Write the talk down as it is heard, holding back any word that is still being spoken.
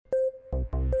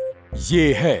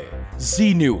ये है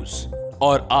जी न्यूज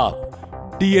और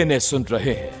आप डीएनए सुन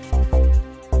रहे हैं।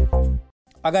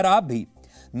 अगर आप भी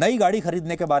नई गाड़ी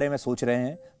खरीदने के बारे में सोच रहे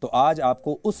हैं तो आज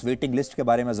आपको उस वेटिंग लिस्ट के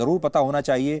बारे में जरूर पता होना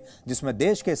चाहिए जिसमें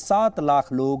देश के 7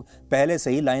 लाख लोग पहले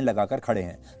से ही लाइन लगाकर खड़े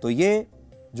हैं। तो ये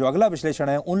जो अगला विश्लेषण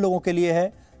है उन लोगों के लिए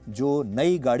है जो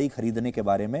नई गाड़ी खरीदने के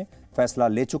बारे में फैसला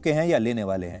ले चुके हैं या लेने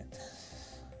वाले हैं।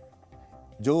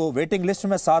 जो वेटिंग लिस्ट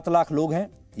में 7 लाख लोग हैं,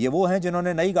 ये वो हैं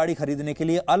जिन्होंने नई गाड़ी खरीदने के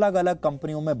लिए अलग अलग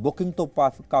कंपनियों में बुकिंग तो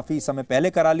काफी समय पहले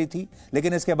करा ली थी,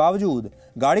 लेकिन इसके बावजूद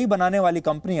गाड़ी बनाने वाली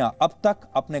कंपनियां अब तक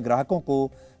अपने ग्राहकों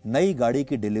को नई गाड़ी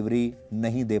की डिलीवरी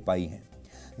नहीं दे पाई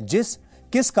हैं।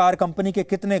 किस कार कंपनी के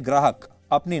कितने ग्राहक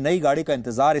अपनी नई गाड़ी का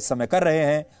इंतजार इस समय कर रहे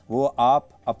हैं वो आप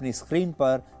अपनी स्क्रीन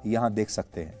पर यहां देख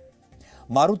सकते हैं।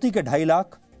 मारुति के 2.5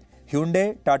 लाख,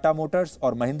 ह्युंडई, टाटा मोटर्स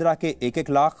और महिंद्रा के 1-1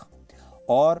 लाख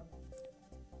और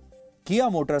किया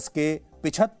मोटर्स के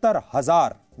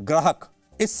 75,000 ग्राहक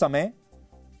इस समय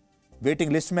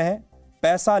वेटिंग लिस्ट में हैं।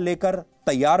 पैसा लेकर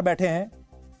तैयार बैठे हैं,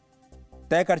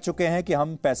 तय कर चुके हैं कि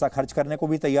हम पैसा खर्च करने को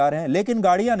भी तैयार हैं, लेकिन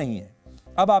गाड़ियां नहीं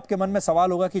हैं। अब आपके मन में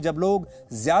सवाल होगा कि जब लोग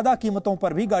ज्यादा कीमतों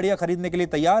पर भी गाड़ियां खरीदने के लिए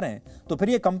तैयार हैं तो फिर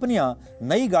ये कंपनियां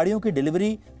नई गाड़ियों की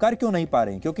डिलीवरी कर क्यों नहीं पा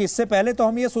रही? क्योंकि इससे पहले तो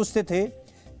हम ये सोचते थे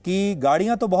कि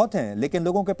गाड़ियां तो बहुत हैं लेकिन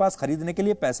लोगों के पास खरीदने के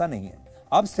लिए पैसा नहीं है।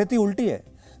 अब स्थिति उल्टी है,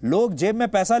 लोग जेब में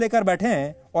पैसा लेकर बैठे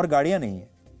हैं और गाड़ियां नहीं है।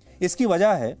 इसकी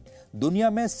वजह है दुनिया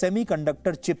में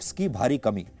सेमीकंडक्टर चिप्स की भारी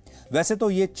कमी। वैसे तो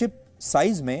ये चिप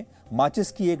साइज में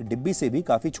माचिस की एक डिब्बी से भी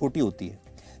काफी छोटी होती है,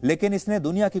 लेकिन इसने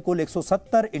दुनिया की कुल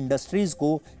 170 इंडस्ट्रीज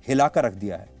को हिलाकर रख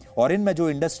दिया है और इनमें जो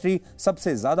इंडस्ट्री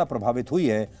सबसे ज्यादा प्रभावित हुई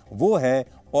है वो है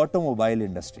ऑटोमोबाइल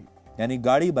इंडस्ट्री, यानी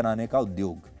गाड़ी बनाने का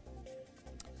उद्योग।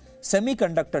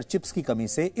 सेमीकंडक्टर चिप्स की कमी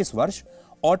से इस वर्ष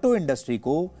ऑटो इंडस्ट्री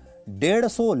को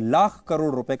 150 लाख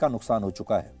करोड़ रुपए का नुकसान हो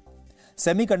चुका है।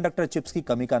 सेमीकंडक्टर चिप्स की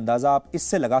कमी का अंदाजा आप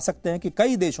इससे लगा सकते हैं कि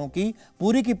कई देशों की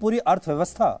पूरी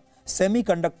अर्थव्यवस्था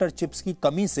सेमीकंडक्टर चिप्स की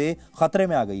कमी से खतरे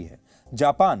में आ गई है।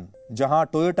 जापान, जहां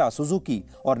टोयोटा, सुजुकी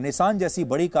और निसान जैसी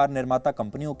बड़ी कार निर्माता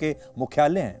कंपनियों के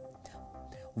मुख्यालय हैं,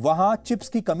 वहां चिप्स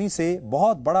की कमी से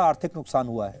बहुत बड़ा आर्थिक नुकसान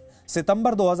हुआ है।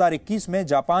 सितंबर 2021 में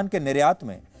जापान के निर्यात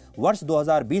में वर्ष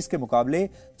 2020 के मुकाबले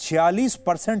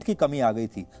 46% की कमी आ गई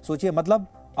थी। सोचिए, मतलब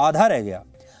आधा रह गया।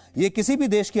 यह किसी भी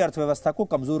देश की अर्थव्यवस्था को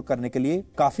कमजोर करने के लिए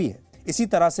काफी है। इसी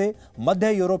तरह से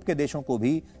मध्य यूरोप के देशों को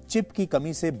भी चिप की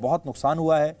कमी से बहुत नुकसान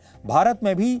हुआ है। भारत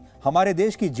में भी हमारे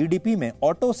देश की जीडीपी में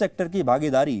ऑटो सेक्टर की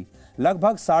भागीदारी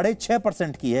लगभग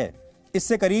 6.5% की है।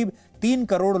 इससे करीब 3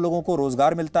 करोड़ लोगों को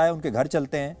रोजगार मिलता है, उनके घर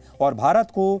चलते हैं और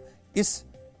भारत को इस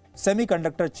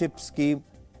सेमीकंडक्टर चिप्स की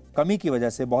कमी की वजह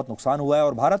से बहुत नुकसान हुआ है।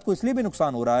 और भारत को इसलिए भी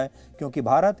नुकसान हो रहा है क्योंकि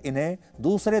भारत इन्हें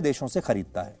दूसरे देशों से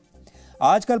खरीदता है।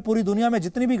 आजकल पूरी दुनिया में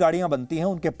जितनी भी गाड़ियां बनती हैं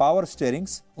उनके पावर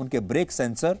स्टीयरिंग्स, उनके break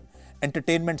sensor,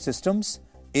 entertainment systems,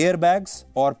 airbags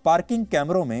और पार्किंग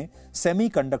कैमरों में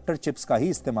सेमीकंडक्टर चिप्स का ही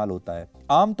इस्तेमाल होता है।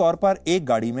 आमतौर पर एक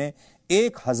गाड़ी में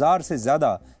 1000 से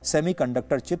ज्यादा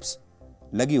सेमीकंडक्टर चिप्स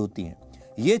लगी होती हैं।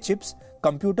 ये चिप्स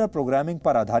कंप्यूटर प्रोग्रामिंग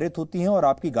पर आधारित होती हैं और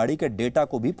आपकी गाड़ी के डेटा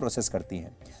को भी प्रोसेस करती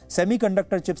हैं।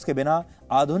 सेमीकंडक्टर चिप्स के बिना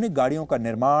आधुनिक गाड़ियों का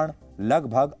निर्माण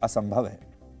लगभग असंभव है।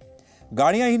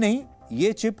 गाड़ियां ही नहीं,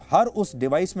 ये चिप हर उस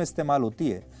डिवाइस में इस्तेमाल होती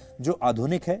है जो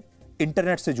आधुनिक है,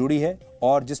 इंटरनेट से जुड़ी है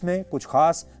और जिसमें कुछ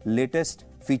खास लेटेस्ट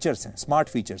फीचर्स हैं, स्मार्ट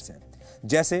फीचर्स हैं,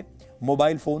 जैसे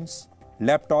mobile phones,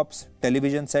 laptops,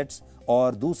 television sets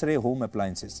और दूसरे होम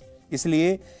अप्लायंसेस।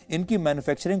 इसलिए इनकी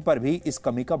मैन्युफैक्चरिंग पर भी इस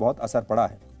कमी का बहुत असर पड़ा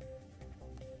है।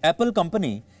 एप्पल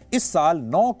कंपनी इस साल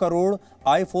 9 करोड़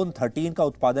आईफोन 13 का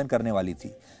उत्पादन करने वाली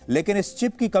थी, लेकिन इस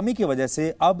चिप की कमी की वजह से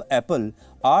अब एप्पल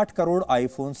 8 करोड़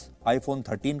आईफोन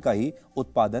 13 का ही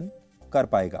उत्पादन कर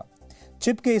पाएगा।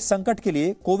 चिप के इस संकट के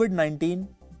लिए कोविड-19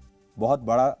 बहुत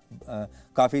बड़ा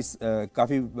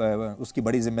काफी उसकी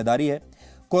बड़ी जिम्मेदारी है।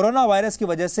 कोरोना वायरस की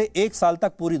वजह से 1 साल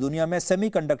तक पूरी दुनिया में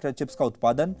सेमीकंडक्टर चिप्स का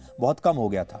उत्पादन बहुत कम हो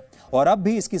गया था और अब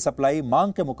भी इसकी सप्लाई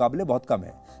मांग के मुकाबले बहुत कम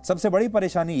है। सबसे बड़ी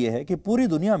परेशानी यह है कि पूरी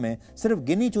दुनिया में सिर्फ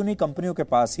गिनी चुनी कंपनियों के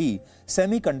पास ही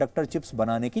सेमीकंडक्टर चिप्स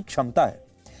बनाने की क्षमता है।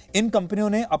 इन कंपनियों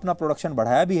ने अपना प्रोडक्शन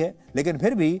बढ़ाया भी है, लेकिन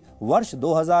फिर भी वर्ष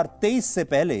 2023 से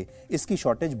पहले इसकी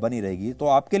शॉर्टेज बनी रहेगी। तो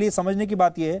आपके लिए समझने की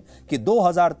बात यह है कि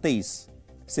 2023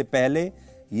 से पहले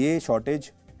ये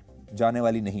शॉर्टेज जाने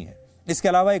वाली नहीं है। इसके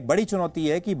अलावा एक बड़ी चुनौती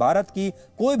है कि भारत की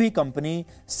कोई भी कंपनी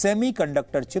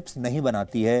सेमीकंडक्टर चिप्स नहीं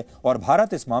बनाती है और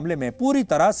भारत इस मामले में पूरी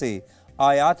तरह से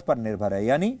आयात पर निर्भर है,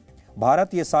 यानी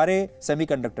भारत ये सारे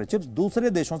सेमीकंडक्टर चिप्स दूसरे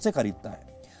देशों से खरीदता है।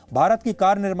 भारत की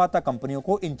कार निर्माता कंपनियों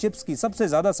को इन चिप्स की सबसे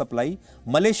ज्यादा सप्लाई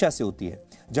मलेशिया से होती है,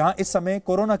 जहां इस समय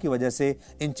कोरोना की वजह से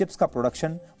इन चिप्स का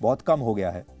प्रोडक्शन बहुत कम हो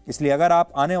गया है। इसलिए अगर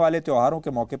आप आने वाले त्योहारों के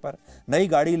मौके पर नई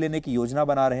गाड़ी लेने की योजना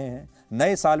बना रहे हैं,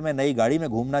 नए साल में नई गाड़ी में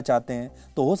घूमना चाहते हैं,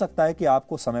 तो हो सकता है कि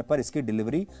आपको समय पर इसकी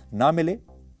डिलीवरी ना मिले,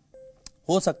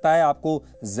 हो सकता है आपको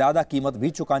ज्यादा कीमत भी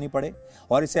चुकानी पड़े।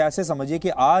 और इसे ऐसे समझिए कि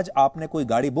आज आपने कोई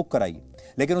गाड़ी बुक कराई,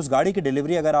 लेकिन उस गाड़ी की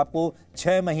डिलीवरी अगर आपको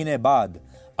 6 महीने बाद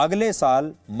अगले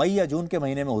साल मई या जून के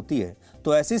महीने में होती है,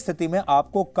 तो ऐसी स्थिति में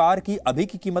आपको कार की अभी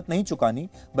की कीमत नहीं चुकानी,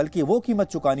 बल्कि वो कीमत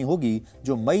चुकानी होगी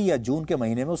जो मई या जून के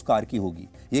महीने में उस कार की होगी।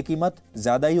 ये कीमत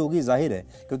ज्यादा ही होगी, जाहिर है,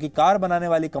 क्योंकि कार बनाने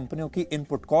वाली कंपनियों की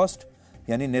इनपुट कॉस्ट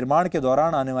यानी निर्माण के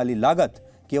दौरान आने वाली लागत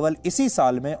केवल इसी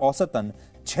साल में औसतन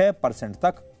 6%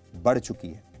 तक बढ़ चुकी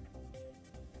है।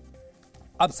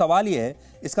 अब सवाल यह है,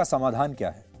 इसका समाधान क्या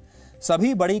है?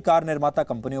 सभी बड़ी कार निर्माता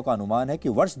कंपनियों का अनुमान है कि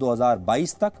वर्ष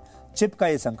 2022 तक चिप का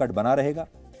यह संकट बना रहेगा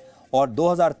और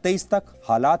 2023 तक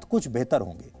हालात कुछ बेहतर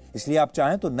होंगे। इसलिए आप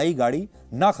चाहें तो नई गाड़ी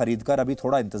ना खरीदकर अभी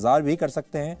थोड़ा इंतजार भी कर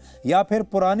सकते हैं, या फिर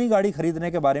पुरानी गाड़ी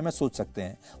खरीदने के बारे में सोच सकते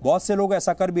हैं। बहुत से लोग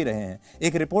ऐसा कर भी रहे हैं।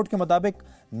 एक रिपोर्ट के मुताबिक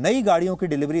नई गाड़ियों की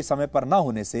डिलीवरी समय पर ना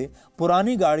होने से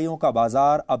पुरानी गाड़ियों का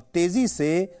बाजार अब तेजी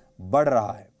से बढ़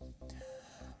रहा है।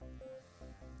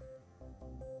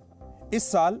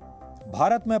 इस साल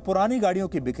भारत में पुरानी गाड़ियों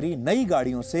की बिक्री नई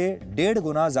गाड़ियों से 1.5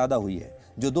 गुना ज्यादा हुई है,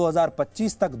 जो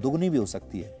 2025 तक दुगनी भी हो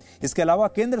सकती है। इसके अलावा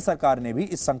केंद्र सरकार ने भी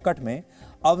इस संकट में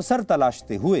अवसर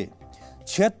तलाशते हुए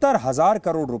 76,000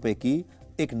 करोड़ रुपए की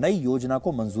एक नई योजना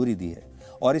को मंजूरी दी है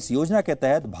और इस योजना के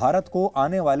तहत भारत को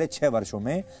आने वाले 6 वर्षों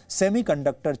में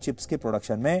सेमीकंडक्टर चिप्स के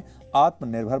प्रोडक्शन में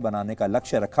आत्मनिर्भर बनाने का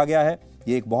लक्ष्य रखा गया है।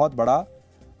 यह एक बहुत बड़ा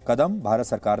कदम भारत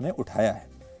सरकार ने उठाया है।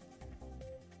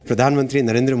 प्रधानमंत्री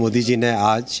नरेंद्र मोदी जी ने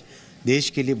आज देश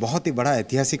के लिए बहुत ही बड़ा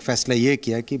ऐतिहासिक फैसला ये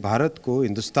किया कि भारत को,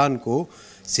 हिंदुस्तान को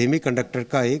सेमीकंडक्टर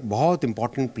का एक बहुत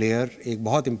इम्पॉर्टेंट प्लेयर, एक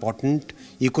बहुत इम्पॉर्टेंट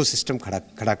इकोसिस्टम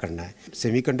खड़ा करना है।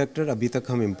 सेमीकंडक्टर अभी तक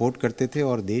हम इंपोर्ट करते थे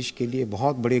और देश के लिए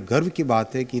बहुत बड़े गर्व की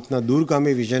बात है कि इतना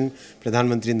दूरगामी विजन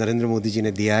प्रधानमंत्री नरेंद्र मोदी जी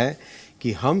ने दिया है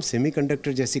कि हम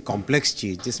सेमीकंडक्टर जैसी कॉम्प्लेक्स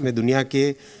चीज़, जिसमें दुनिया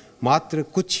के मात्र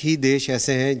कुछ ही देश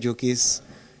ऐसे हैं जो कि इस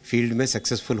फील्ड में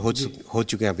सक्सेसफुल हो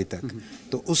चुके हैं अभी तक,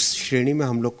 तो उस श्रेणी में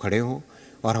हम लोग खड़े हों।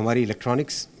 और हमारी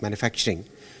इलेक्ट्रॉनिक्स मैन्युफैक्चरिंग,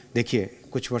 देखिए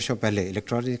कुछ वर्षों पहले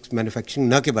इलेक्ट्रॉनिक्स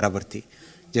मैन्युफैक्चरिंग न के बराबर थी।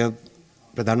 जब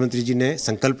प्रधानमंत्री जी ने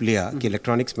संकल्प लिया कि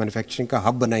इलेक्ट्रॉनिक्स मैन्युफैक्चरिंग का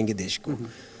हब बनाएंगे देश को,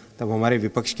 तब हमारे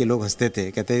विपक्ष के लोग हंसते थे,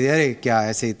 कहते थे अरे क्या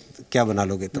ऐसे क्या बना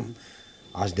लोगे तुम।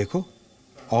 आज देखो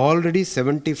ऑलरेडी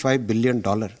 $75 बिलियन,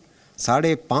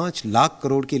 5.5 लाख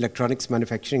करोड़ की इलेक्ट्रॉनिक्स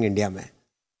मैन्युफैक्चरिंग इंडिया में।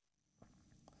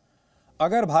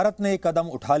 अगर भारत ने एक कदम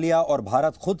उठा लिया और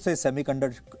भारत खुद से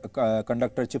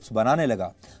सेमीकंडक्टर चिप्स बनाने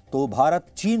लगा, तो भारत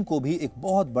चीन को भी एक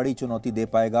बहुत बड़ी चुनौती दे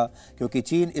पाएगा, क्योंकि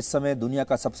चीन इस समय दुनिया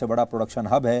का सबसे बड़ा प्रोडक्शन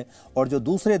हब है और जो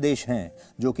दूसरे देश हैं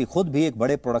जो कि खुद भी एक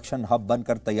बड़े प्रोडक्शन हब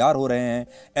बनकर तैयार हो रहे हैं,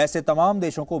 ऐसे तमाम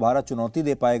देशों को भारत चुनौती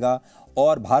दे पाएगा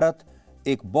और भारत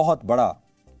एक बहुत बड़ा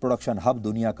प्रोडक्शन हब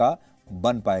दुनिया का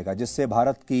बन पाएगा, जिससे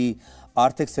भारत की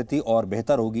आर्थिक स्थिति और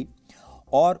बेहतर होगी।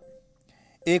 और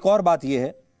एक और बात यह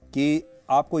है कि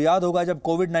आपको याद होगा जब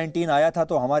कोविड-19 आया था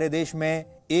तो हमारे देश में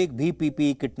एक भी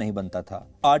पीपीई किट नहीं बनता था,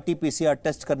 आरटी-पीसीआर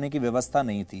टेस्ट करने की व्यवस्था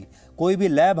नहीं थी, कोई भी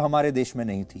लैब हमारे देश में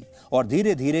नहीं थी और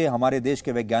धीरे धीरे हमारे देश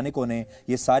के वैज्ञानिकों ने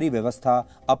ये सारी व्यवस्था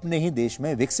अपने ही देश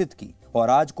में विकसित की और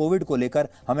आज कोविड को लेकर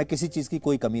हमें किसी चीज की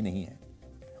कोई कमी नहीं है।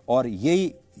 और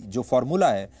यही जो फॉर्मूला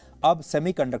है अब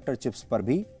सेमीकंडक्टर चिप्स पर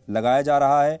भी लगाया जा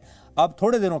रहा है। अब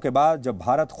थोड़े दिनों के बाद जब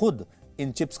भारत खुद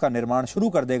इन चिप्स का निर्माण शुरू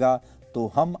कर देगा तो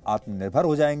हम आत्मनिर्भर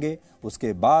हो जाएंगे।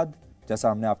 उसके बाद जैसा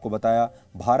हमने आपको बताया,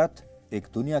 भारत एक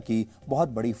दुनिया की बहुत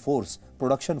बड़ी फोर्स,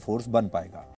 प्रोडक्शन फोर्स बन पाएगा।